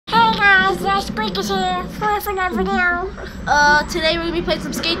guys, Squeak is here for another video. Today we're gonna be playing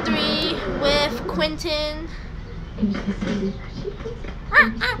some Skate 3 with Quentin.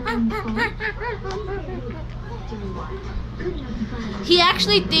 He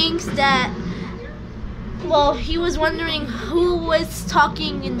actually thinks that, well, he was wondering who was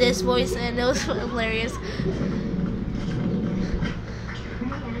talking in this voice, and it was hilarious.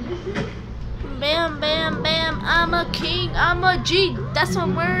 Bam, bam, bam, I'm a king, I'm a G, that's what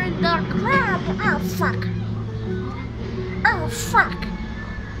we're in the crowd. Oh, fuck. Oh, fuck.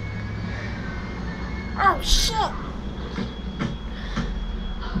 Oh, shit.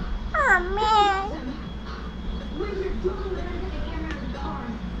 Oh, man.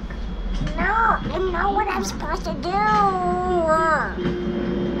 No, I know what I'm supposed to do. No,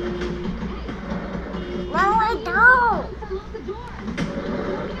 I don't.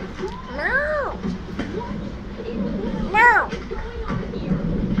 No. No.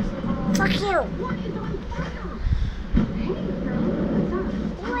 Fuck you.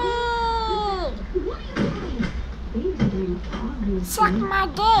 Wee. Suck my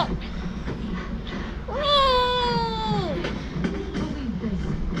dick. Wee.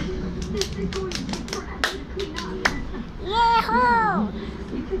 Yahoo.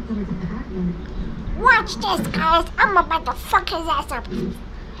 Watch this, guys. I'm about to fuck his ass up.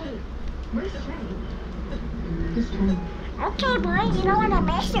 Okay, boy, you don't want to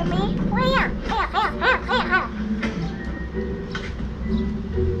mess with me. Here.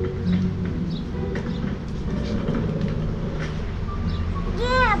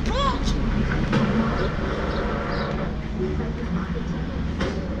 Yeah, bitch.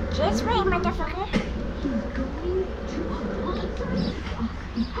 Just wait, motherfucker.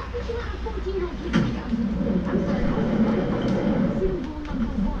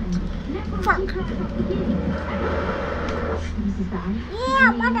 Fuck. Yeah,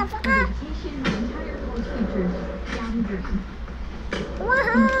 motherfucker.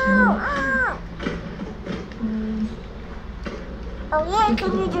 Woohoo! Oh yeah,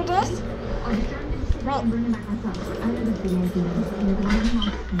 can you do this? Wait. Oh.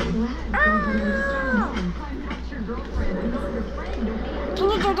 Can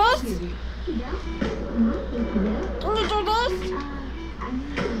you do this? Can you do this?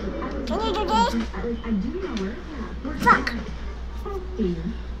 Can you do this? Fuck.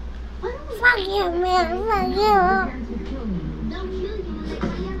 Fuck you, man. Fuck you.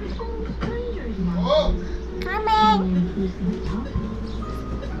 Coming.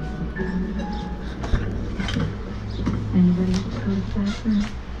 Anybody else go to the bathroom?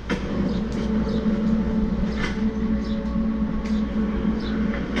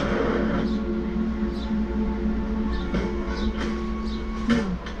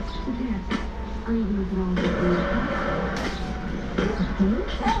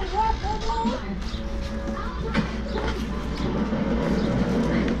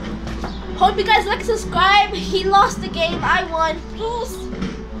 Hope you guys like and subscribe. He lost the game, I won. Peace.